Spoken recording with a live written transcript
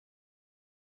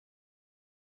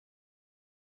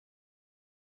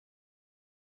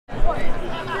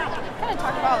Kind of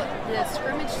talk about the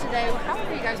scrimmage today. How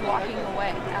are you guys walking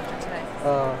away after today?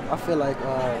 I feel like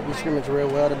we scrimmaged real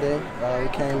well today. We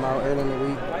came out early in the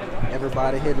week,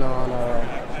 everybody hitting on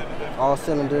all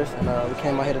cylinders, and we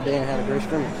came out here today and had a great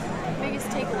scrimmage. Biggest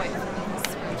takeaway from the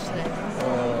scrimmage today?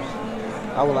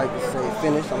 I would like to say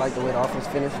finish. I like the way the offense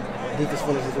finished. Defense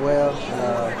finished as well.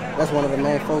 And, that's one of the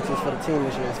main focuses for the team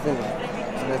this year is finish.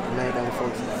 So that's the main thing we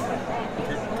focus on.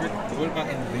 Kirk, what about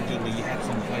individually? You had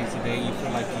some plays today. You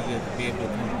feel like you could be able to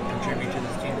contribute to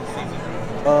this team this season?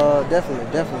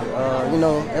 Definitely. You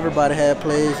know, everybody had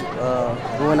plays.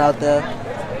 We went out there,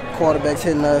 quarterbacks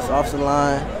hitting us, offensive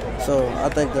line. So I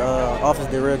think the offense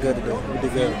did real good today. We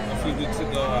did good. A few weeks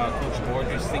ago, Coach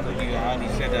Borges singled you out. He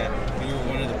said that you were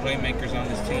one of the playmakers on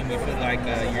this team. You feel like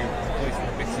you're poised for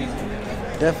a big season?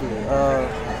 Definitely.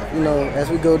 You know, as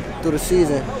we go through the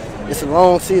season, it's a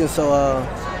long season, so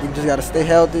you just got to stay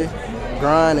healthy,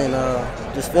 grind, and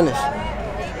just finish.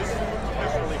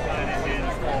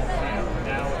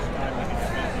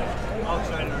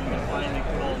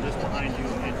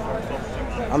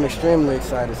 I'm extremely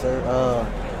excited, sir.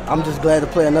 I'm just glad to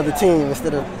play another team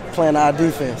instead of playing our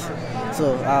defense.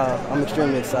 So I'm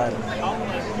extremely excited.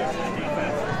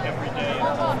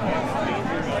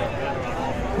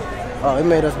 It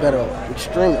made us better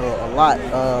a lot.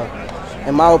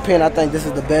 In my opinion, I think this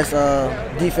is the best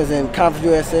defense in Conference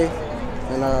USA.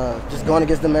 And just going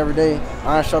against them every day,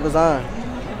 iron sharp as iron.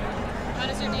 How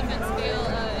does your defense feel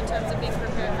in terms of being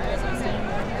prepared for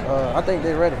UTSA? I think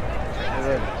they're ready.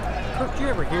 They're ready. Kirk, do you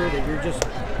ever hear that you're just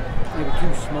maybe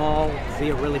too small to be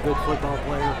a really good football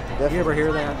player? Definitely. Do you ever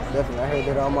hear that? Definitely. I heard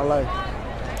that all my life.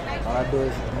 All I do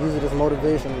is use it as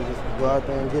motivation and just go out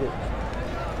there and get it.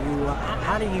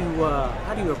 How do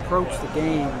you approach the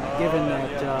game, given that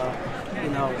you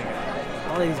know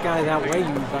all these guys outweigh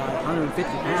you by 150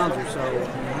 pounds or so? I mean,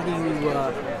 how do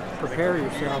you prepare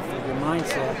yourself with your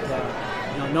mindset,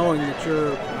 you know, knowing that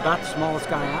you're about the smallest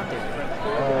guy out there?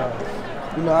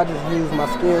 You know, I just use my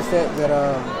skill set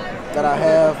that I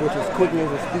have, which is quickness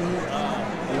and speed,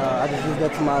 and I just use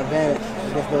that to my advantage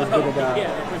against those bigger guys.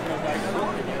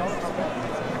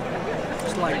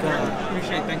 Just like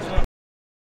Appreciate it. Thanks.